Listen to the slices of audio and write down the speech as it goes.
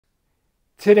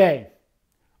Today,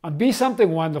 on Be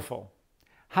Something Wonderful,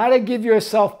 how to give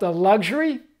yourself the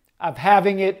luxury of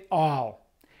having it all.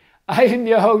 I am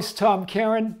your host, Tom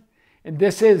Karen, and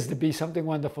this is the Be Something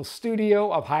Wonderful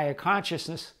studio of higher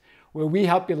consciousness, where we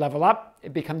help you level up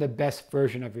and become the best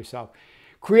version of yourself.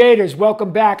 Creators,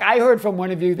 welcome back. I heard from one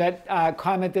of you that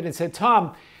commented and said,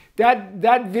 Tom,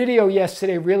 that video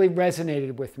yesterday really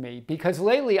resonated with me because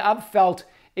lately I've felt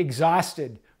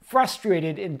exhausted,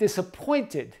 frustrated, and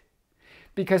disappointed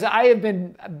because I have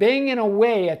been banging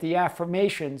away at the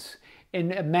affirmations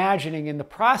and imagining in the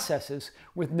processes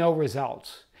with no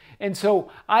results. And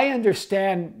so I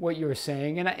understand what you're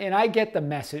saying, and I get the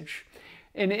message,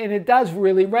 and it does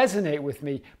really resonate with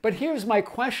me. But here's my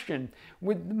question.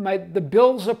 The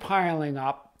bills are piling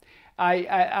up.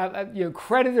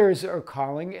 Creditors are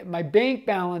calling. My bank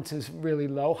balance is really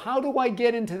low. How do I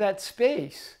get into that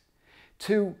space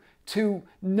to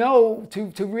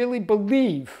really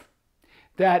believe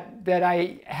that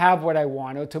I have what I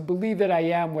want, or to believe that I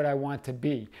am what I want to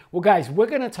be? Well, guys, we're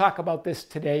going to talk about this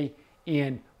today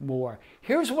and more.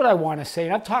 Here's what I want to say,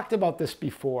 and I've talked about this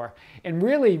before, and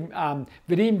really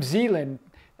Vadim Zeland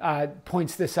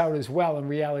points this out as well in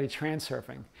reality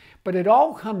transurfing. But it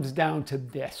all comes down to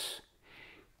this: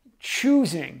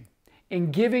 choosing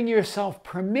and giving yourself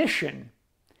permission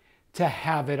to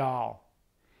have it all.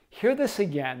 Hear this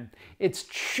again. It's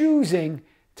choosing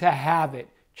to have it.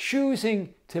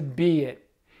 Choosing to be it.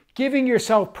 Giving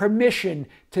yourself permission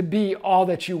to be all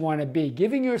that you want to be.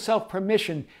 Giving yourself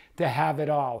permission to have it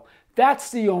all.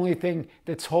 That's the only thing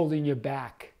that's holding you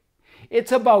back.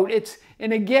 It's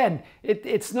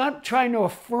not trying to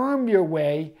affirm your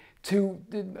way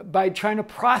by trying to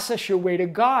process your way to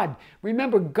God.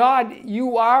 Remember, God,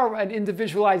 you are an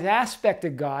individualized aspect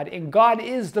of God, and God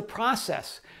is the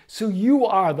process. So you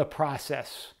are the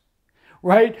process.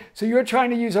 Right? So you're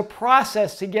trying to use a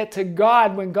process to get to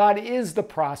God when God is the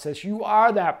process. You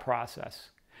are that process.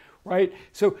 Right?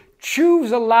 So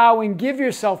choose, allow, and give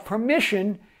yourself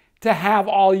permission to have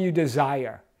all you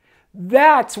desire.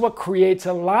 That's what creates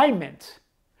alignment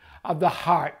of the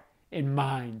heart and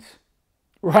mind.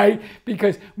 Right?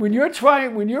 Because when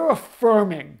you're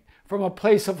affirming from a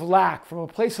place of lack, from a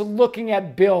place of looking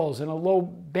at bills and a low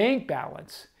bank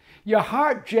balance, your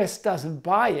heart just doesn't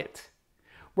buy it.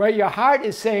 Right? Your heart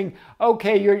is saying,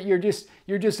 okay, you're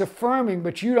just affirming,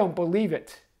 but you don't believe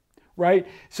it. Right?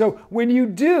 So when you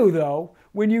do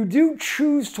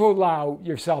choose to allow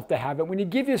yourself to have it, when you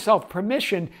give yourself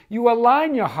permission, you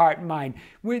align your heart and mind.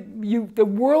 The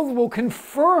world will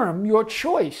confirm your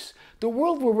choice. The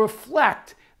world will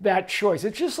reflect that choice.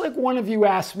 It's just like one of you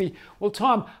asked me, well,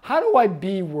 Tom, how do I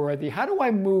be worthy? How do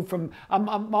I move from,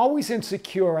 I'm always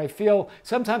insecure.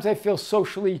 Sometimes I feel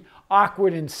socially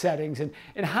awkward in settings. And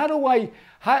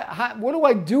what do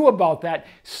I do about that?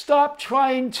 Stop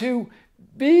trying to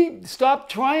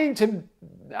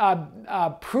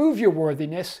prove your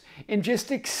worthiness and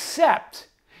just accept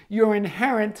your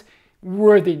inherent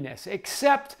worthiness.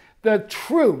 Accept the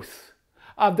truth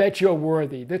of that you're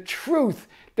worthy, the truth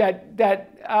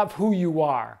that of who you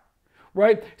are,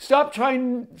 right? Stop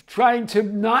trying to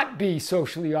not be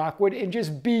socially awkward and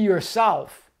just be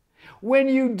yourself. When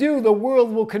you do, the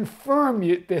world will confirm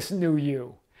this new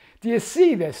you. Do you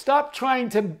see this? Stop trying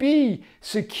to be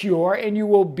secure and you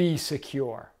will be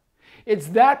secure. It's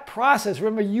that process.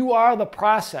 Remember, you are the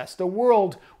process. The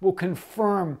world will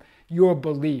confirm your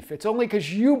belief. It's only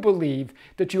because you believe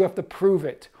that you have to prove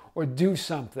it or do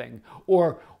something,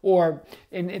 or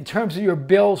in terms of your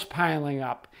bills piling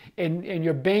up and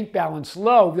your bank balance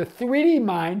low, the 3D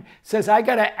mind says, I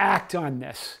got to act on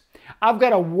this. I've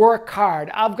got to work hard.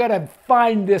 I've got to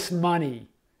find this money.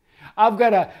 I've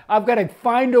got to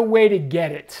find a way to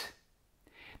get it.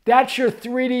 That's your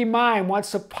 3D mind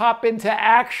wants to pop into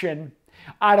action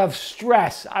out of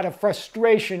stress, out of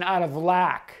frustration, out of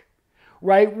lack,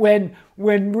 right? When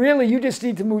really you just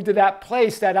need to move to that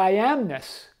place, that I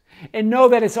amness, and know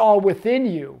that it's all within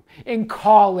you and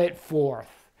call it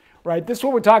forth, right? This is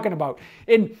what we're talking about.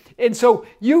 And so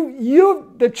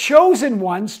the chosen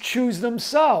ones choose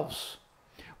themselves,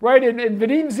 right? And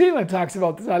Vadim Zeland talks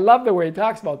about this. I love the way he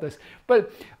talks about this.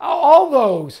 But all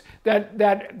those that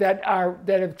have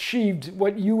achieved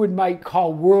what you might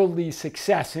call worldly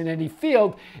success in any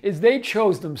field is they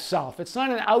chose themselves. It's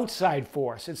not an outside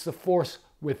force. It's the force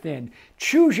within.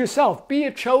 Choose yourself. Be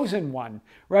a chosen one,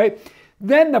 right?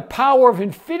 Then the power of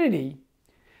infinity,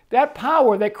 that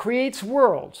power that creates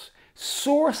worlds,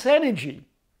 source energy,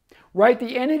 right?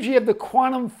 The energy of the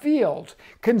quantum field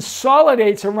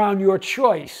consolidates around your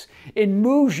choice and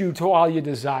moves you to all you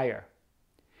desire.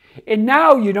 And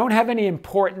now you don't have any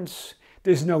importance.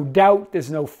 There's no doubt,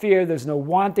 there's no fear, there's no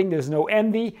wanting, there's no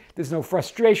envy, there's no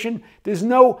frustration, there's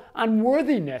no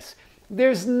unworthiness.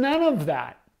 There's none of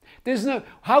that.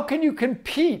 How can you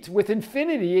compete with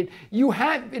infinity? You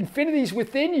have infinities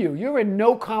within you. You're in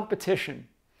no competition,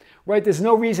 right? There's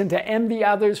no reason to envy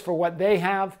others for what they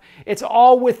have. It's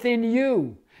all within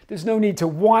you. There's no need to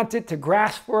want it, to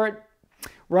grasp for it,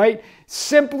 right?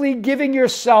 Simply giving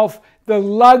yourself the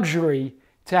luxury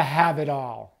to have it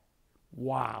all.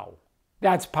 Wow.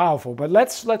 That's powerful, but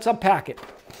let's unpack it.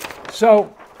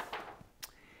 So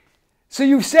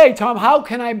you say, Tom, how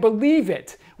can I believe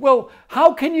it? Well,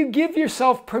 how can you give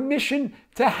yourself permission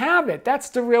to have it? That's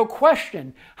the real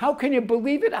question. How can you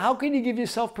believe it? How can you give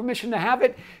yourself permission to have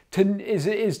it?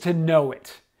 Is to know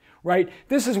it, right?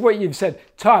 This is what you've said.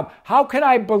 Tom, how can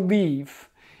I believe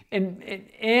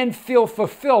and feel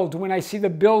fulfilled when I see the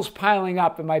bills piling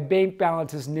up and my bank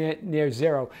balance is near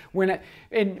zero? When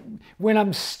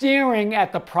I'm staring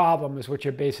at the problem is what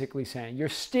you're basically saying. You're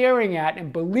staring at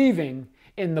and believing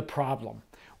in the problem,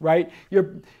 right?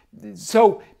 You're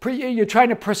trying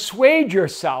to persuade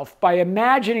yourself by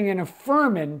imagining and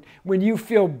affirming when you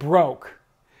feel broke,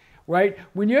 right?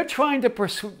 When you're trying to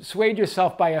persuade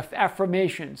yourself by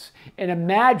affirmations and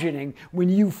imagining when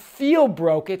you feel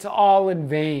broke, it's all in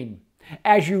vain.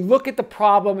 As you look at the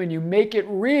problem and you make it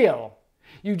real,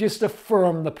 you just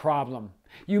affirm the problem.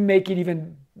 You make it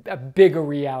even a bigger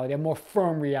reality, a more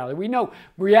firm reality. We know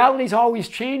reality is always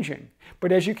changing,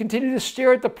 but as you continue to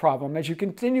stare at the problem, as you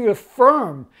continue to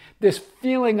affirm this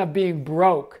feeling of being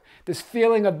broke, this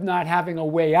feeling of not having a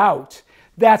way out,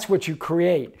 that's what you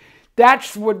create.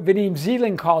 That's what Vadim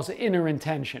Zeland calls inner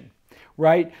intention,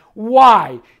 right?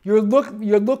 Why? You're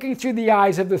looking through the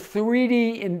eyes of the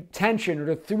 3D intention, or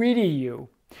the 3D you,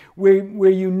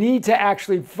 where you need to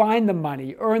actually find the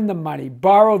money, earn the money,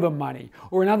 borrow the money,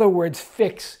 or in other words,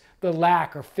 fix the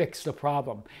lack or fix the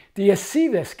problem. Do you see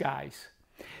this, guys?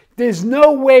 There's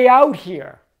no way out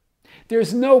here.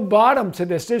 There's no bottom to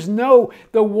this. The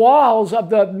walls of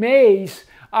the maze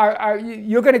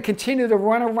you're going to continue to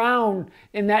run around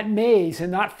in that maze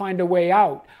and not find a way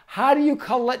out. How do you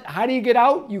get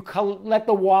out? You let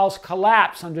the walls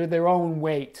collapse under their own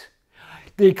weight.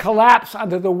 They collapse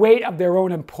under the weight of their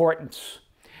own importance,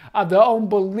 of their own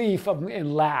belief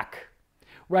in lack,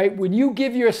 right? When you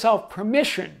give yourself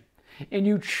permission and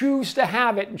you choose to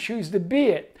have it and choose to be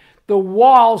it, the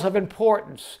walls of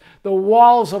importance, the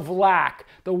walls of lack,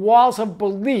 the walls of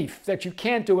belief that you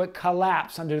can't do it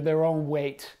collapse under their own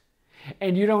weight.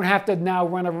 And you don't have to now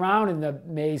run around in the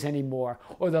maze anymore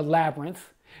or the labyrinth,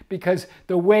 because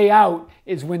the way out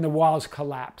is when the walls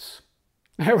collapse.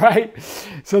 Right?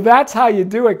 So that's how you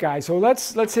do it, guys. So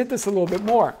let's hit this a little bit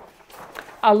more.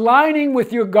 Aligning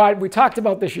with your God, we talked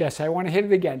about this yesterday, I want to hit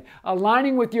it again.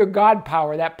 Aligning with your God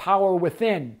power, that power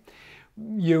within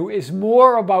you, is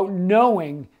more about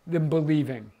knowing than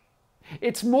believing.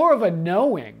 It's more of a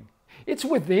knowing. It's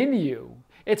within you.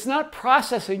 It's not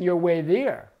processing your way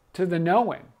there to the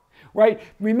knowing, right?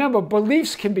 Remember,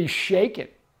 beliefs can be shaken.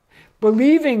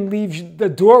 Believing leaves the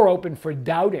door open for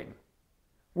doubting,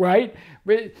 right?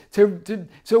 So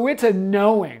it's a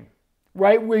knowing,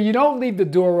 right? Where you don't leave the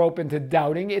door open to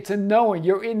doubting. It's a knowing.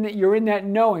 You're in that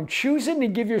knowing. Choosing to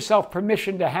give yourself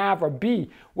permission to have or be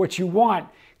what you want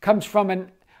comes from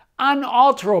an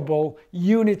unalterable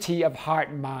unity of heart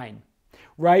and mind,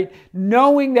 right?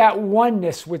 Knowing that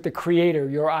oneness with the Creator,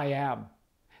 your I am.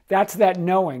 That's that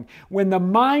knowing. When the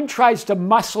mind tries to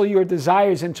muscle your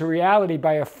desires into reality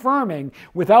by affirming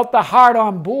without the heart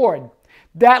on board,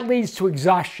 that leads to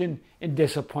exhaustion and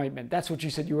disappointment. That's what you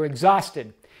said. You were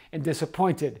exhausted and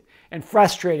disappointed and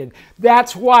frustrated.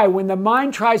 That's why when the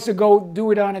mind tries to go do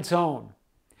it on its own,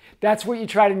 that's what you're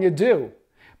trying to do.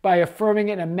 By affirming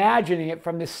it and imagining it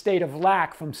from this state of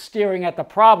lack, from staring at the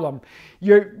problem,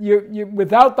 you're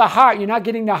without the heart, you're not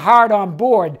getting the heart on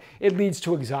board, it leads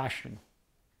to exhaustion,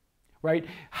 right?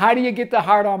 How do you get the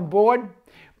heart on board?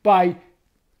 By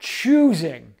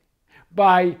choosing,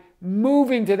 by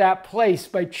moving to that place,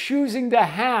 by choosing to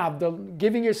have,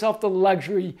 giving yourself the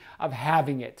luxury of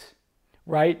having it,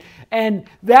 right? And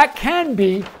that can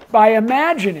be by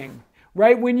imagining,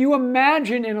 right? When you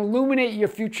imagine and illuminate your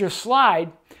future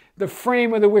slide, the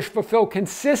frame of the wish fulfilled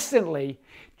consistently,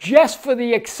 just for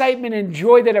the excitement and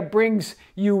joy that it brings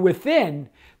you within,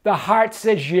 the heart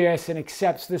says yes and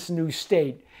accepts this new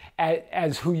state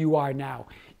as who you are now.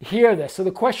 Hear this. So the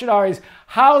question is,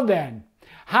 how then?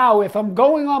 How, if I'm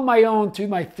going on my own through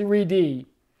my 3D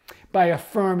by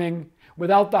affirming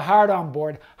without the heart on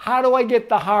board, how do I get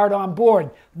the heart on board?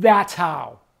 That's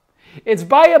how. It's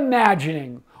by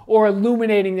imagining or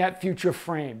illuminating that future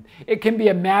frame. It can be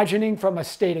imagining from a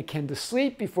state akin to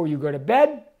sleep before you go to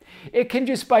bed. It can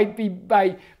just be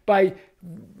by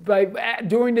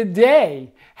during the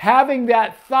day, having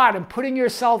that thought and putting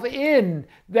yourself in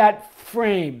that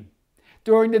frame.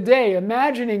 During the day,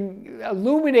 imagining,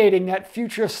 illuminating that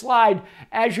future slide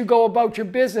as you go about your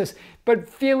business, but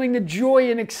feeling the joy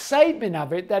and excitement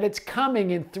of it, that it's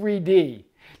coming in 3D,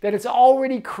 that it's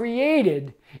already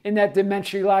created in that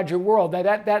dimensionally larger world,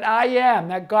 that I am,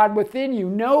 that God within you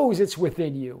knows it's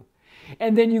within you.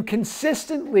 And then you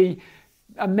consistently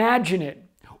imagine it,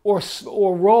 or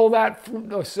roll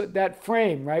that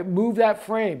frame, right? Move that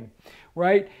frame,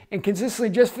 right? And consistently,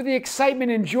 just for the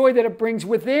excitement and joy that it brings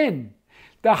within.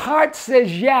 The heart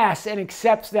says yes and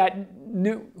accepts that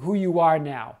who you are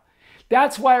now.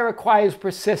 That's why it requires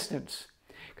persistence.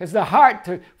 Because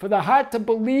for the heart to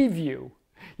believe you,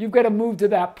 you've got to move to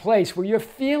that place where you're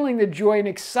feeling the joy and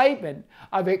excitement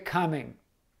of it coming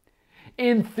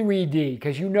in 3D,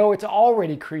 because you know it's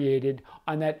already created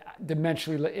on that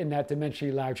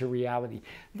dimensionally larger reality.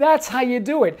 That's how you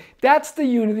do it. That's the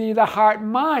unity of the heart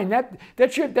and mind.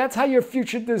 That's how your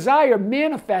future desire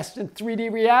manifests in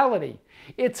 3D reality.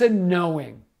 It's a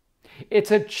knowing. It's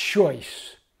a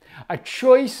choice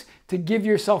to give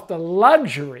yourself the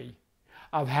luxury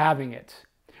of having it.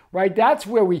 Right? That's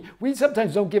where we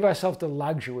sometimes don't give ourselves the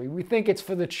luxury. We think it's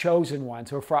for the chosen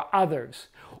ones or for others.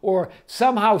 Or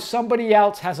somehow somebody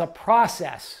else has a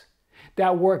process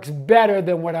that works better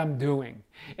than what I'm doing.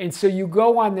 And so you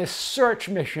go on this search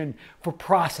mission for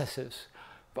processes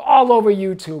all over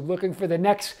YouTube, looking for the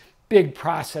next big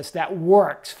process that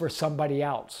works for somebody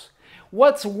else.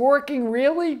 What's working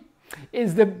really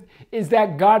is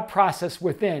that God process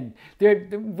within.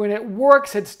 When it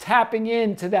works, it's tapping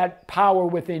into that power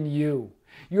within you.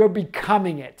 You're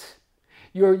becoming it.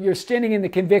 You're standing in the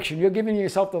conviction. You're giving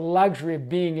yourself the luxury of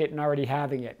being it and already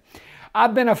having it.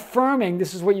 I've been affirming,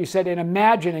 this is what you said, and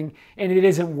imagining, and it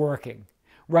isn't working,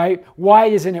 right? Why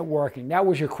isn't it working? That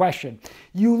was your question.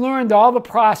 You learned all the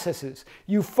processes.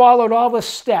 You followed all the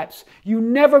steps. You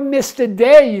never missed a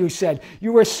day, you said.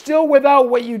 You were still without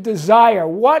what you desire.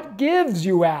 What gives,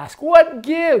 you ask? What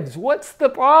gives? What's the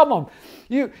problem?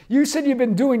 You said you've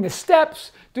been doing the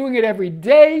steps, doing it every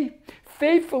day,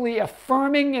 faithfully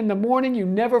affirming in the morning, you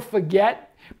never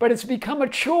forget, but it's become a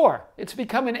chore. It's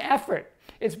become an effort.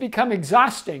 It's become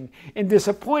exhausting and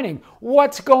disappointing.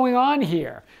 What's going on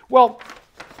here? Well,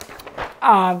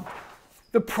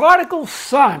 the prodigal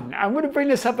son, I'm going to bring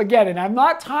this up again, and I'm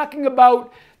not talking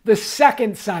about the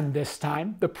second son this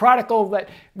time, the prodigal that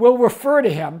we'll refer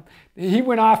to him. He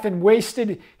went off and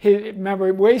wasted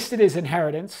his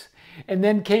inheritance and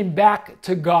then came back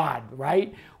to God,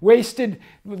 right?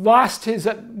 Lost his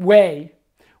way,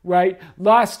 right?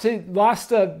 Lost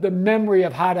the memory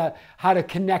of how to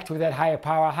connect with that higher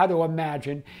power, how to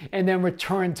imagine, and then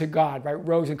return to God, right?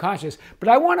 Rose in consciousness. But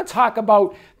I want to talk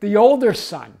about the older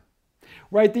son,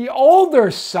 right? The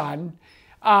older son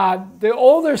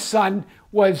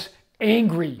was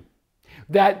angry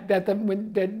that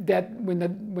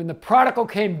when the prodigal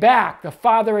came back, the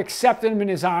father accepted him in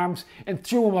his arms and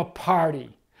threw him a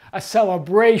party, a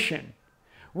celebration,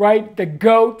 right? The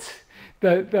goat,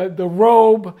 the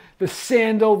robe, the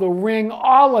sandal, the ring,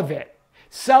 all of it,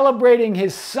 celebrating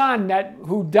his son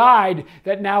who died,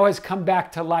 that now has come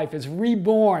back to life, is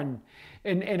reborn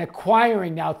and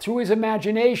acquiring now through his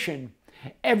imagination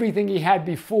everything he had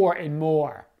before and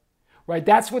more. Right?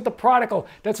 That's what the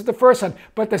first son.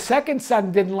 But the second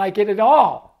son didn't like it at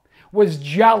all, was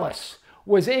jealous,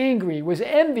 was angry, was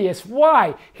envious.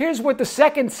 Why? Here's what the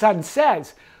second son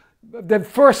says. The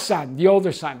first son, the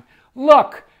older son,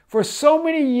 look, for so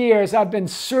many years I've been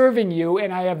serving you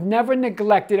and I have never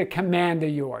neglected a command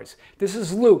of yours. This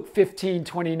is Luke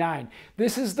 15:29.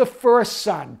 This is the first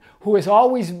son who has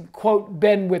always, quote,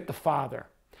 been with the father.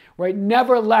 Right?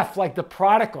 Never left like the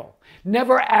prodigal.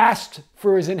 Never asked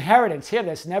for his inheritance. Hear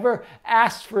this. Never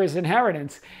asked for his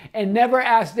inheritance and never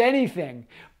asked anything,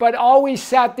 but always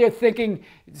sat there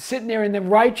sitting there in the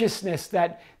righteousness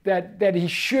that he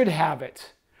should have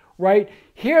it. Right?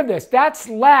 Hear this. That's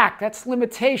lack. That's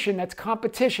limitation. That's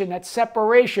competition. That's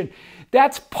separation.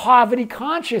 That's poverty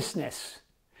consciousness.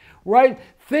 Right?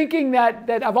 Thinking that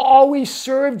I've always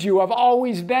served you, I've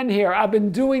always been here, I've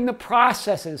been doing the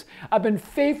processes, I've been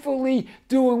faithfully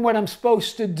doing what I'm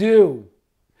supposed to do,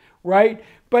 right?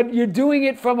 But you're doing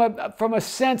it from a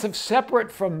sense of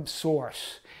separate from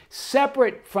source,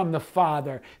 separate from the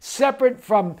Father, separate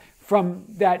from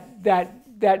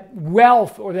that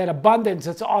wealth or that abundance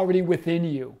that's already within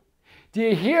you. Do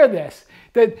you hear this?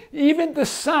 That even the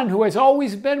son who has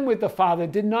always been with the Father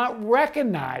did not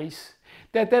recognize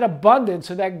that that abundance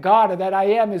or that God or that I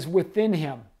am is within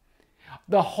him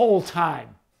the whole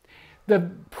time.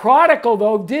 The prodigal,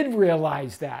 though, did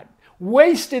realize that.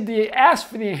 Asked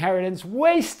for the inheritance,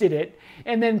 wasted it,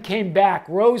 and then came back,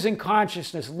 rose in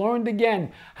consciousness, learned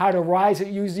again how to rise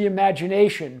and use the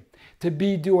imagination to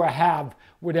be, do, or have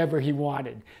whatever he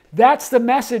wanted. That's the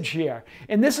message here.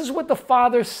 And this is what the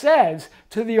father says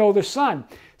to the older son.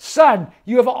 Son,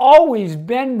 you have always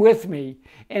been with me,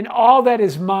 and all that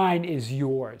is mine is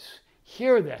yours.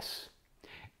 Hear this.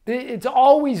 It's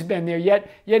always been there, yet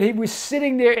he was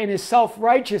sitting there in his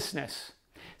self-righteousness,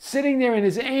 sitting there in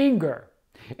his anger,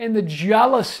 in the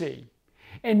jealousy,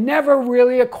 and never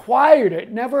really acquired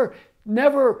it, never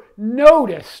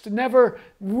noticed, never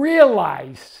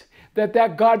realized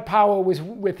that God power was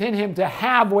within him to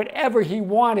have whatever he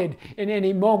wanted in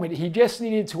any moment. He just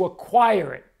needed to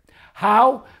acquire it.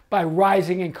 How? By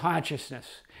rising in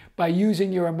consciousness, by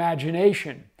using your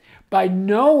imagination, by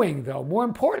knowing, though, more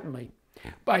importantly,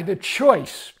 by the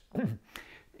choice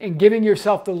in giving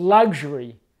yourself the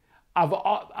luxury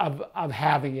of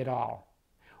having it all,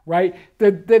 right?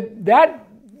 That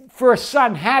first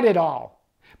son had it all,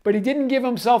 but he didn't give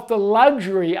himself the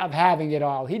luxury of having it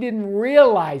all. He didn't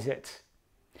realize it.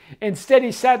 Instead,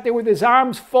 he sat there with his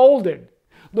arms folded,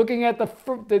 looking at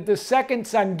the second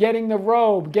son getting the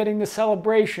robe, getting the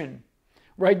celebration,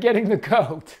 right? Getting the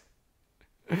goat,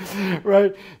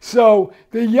 right? So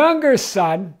the younger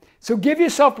son, so give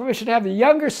yourself permission to have the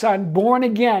younger son, born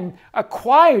again,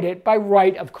 acquired it by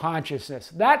right of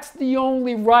consciousness. That's the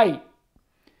only right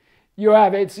you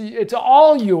have. It's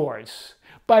all yours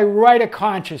by right of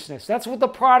consciousness. That's what the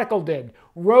prodigal did.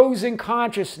 Rose in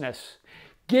consciousness.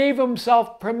 Gave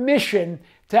himself permission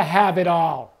to have it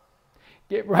all.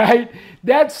 Right?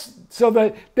 So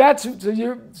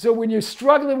when you're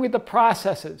struggling with the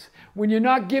processes, when you're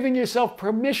not giving yourself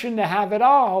permission to have it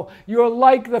all, you're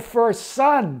like the first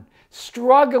son,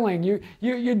 struggling.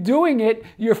 You're doing it.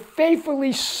 You're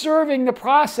faithfully serving the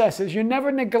processes. You're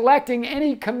never neglecting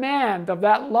any command of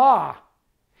that law.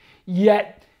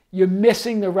 Yet you're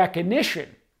missing the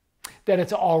recognition that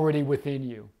it's already within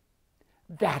you.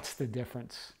 That's the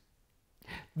difference.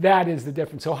 That is the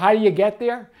difference. So how do you get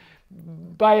there?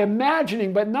 By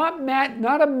imagining, but not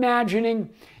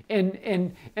imagining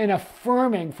and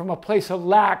affirming from a place of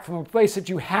lack, from a place that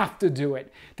you have to do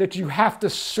it, that you have to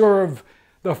serve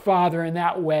the Father in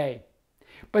that way.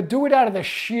 But do it out of the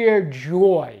sheer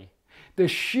joy, the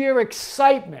sheer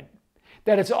excitement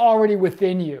that it's already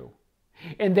within you,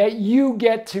 and that you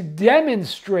get to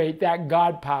demonstrate that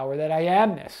God power, that I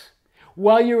amness,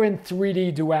 while you're in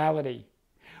 3D duality,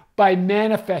 by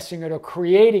manifesting it or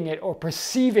creating it or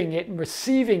perceiving it and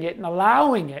receiving it and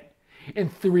allowing it in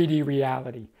 3D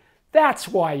reality. That's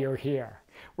why you're here,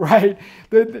 right?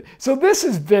 So this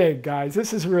is big, guys.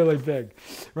 This is really big,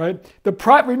 right?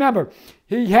 Remember,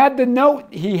 he had the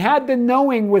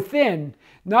knowing within,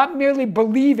 not merely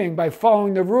believing by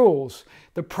following the rules.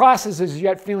 The process is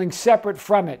yet feeling separate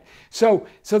from it. So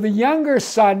the younger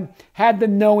son had the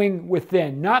knowing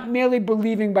within, not merely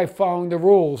believing by following the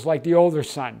rules like the older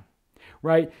son,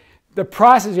 right? The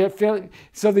process yet feeling.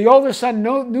 So the older son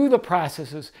knew the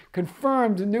processes,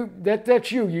 confirmed, knew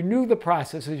that's you. You knew the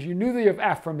processes, you knew the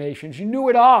affirmations, you knew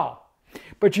it all,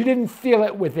 but you didn't feel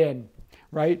it within,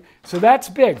 right? So that's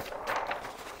big.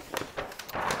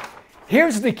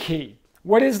 Here's the key.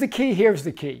 What is the key? Here's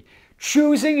the key.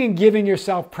 Choosing and giving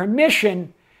yourself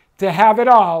permission to have it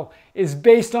all is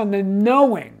based on the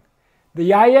knowing,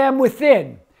 the I am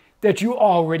within, that you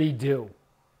already do.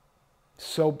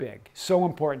 So big, so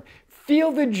important.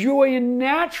 Feel the joy and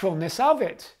naturalness of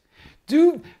it.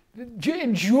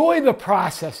 Enjoy the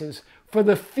processes for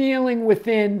the feeling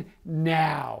within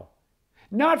now.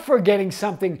 Not for getting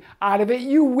something out of it.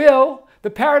 You will.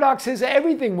 The paradox is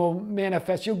everything will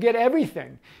manifest. You'll get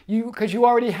everything because you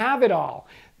already have it all.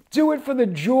 Do it for the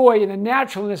joy and the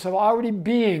naturalness of already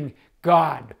being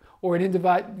God or an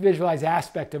individualized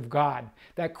aspect of God,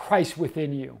 that Christ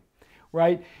within you,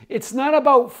 right? It's not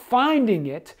about finding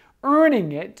it,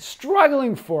 earning it,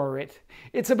 struggling for it.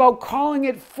 It's about calling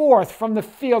it forth from the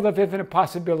field of infinite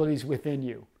possibilities within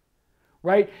you,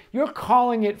 right? You're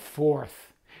calling it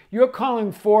forth. You're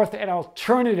calling forth an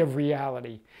alternative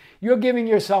reality. You're giving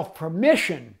yourself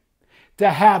permission to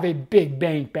have a big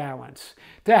bank balance,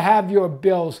 to have your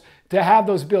bills, to have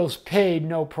those bills paid,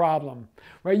 no problem,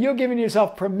 right? You're giving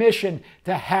yourself permission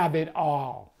to have it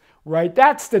all, right?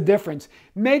 That's the difference.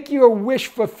 Make your wish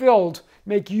fulfilled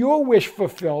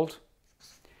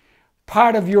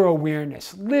part of your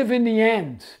awareness. Live in the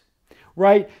end,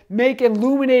 right? Make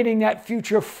illuminating that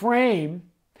future frame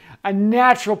a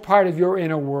natural part of your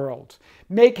inner world.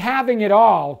 Make having it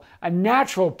all a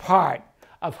natural part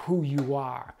of who you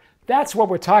are. That's what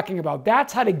we're talking about.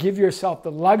 That's how to give yourself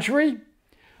the luxury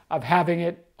of having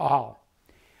it all.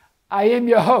 I am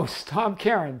your host, Tom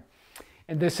Caron,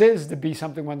 and this is the Be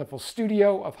Something Wonderful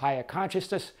studio of higher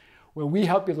consciousness, where we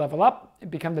help you level up and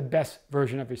become the best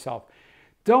version of yourself.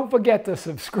 Don't forget to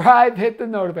subscribe, hit the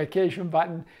notification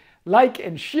button, like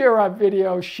and share our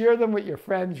videos, share them with your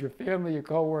friends, your family, your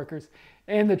coworkers,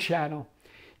 and the channel.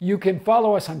 You can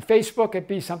follow us on Facebook at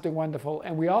Be Something Wonderful,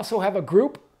 and we also have a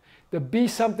group, the Be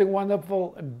Something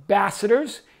Wonderful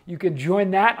Ambassadors. You can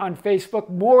join that on Facebook.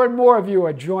 More and more of you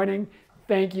are joining.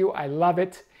 Thank you. I love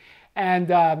it.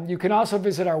 And you can also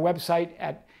visit our website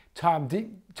at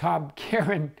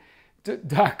tomcaron.com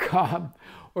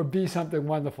or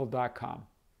besomethingwonderful.com.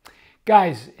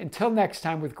 Guys, until next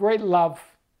time, with great love,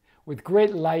 with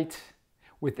great light,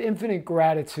 with infinite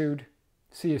gratitude,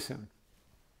 see you soon.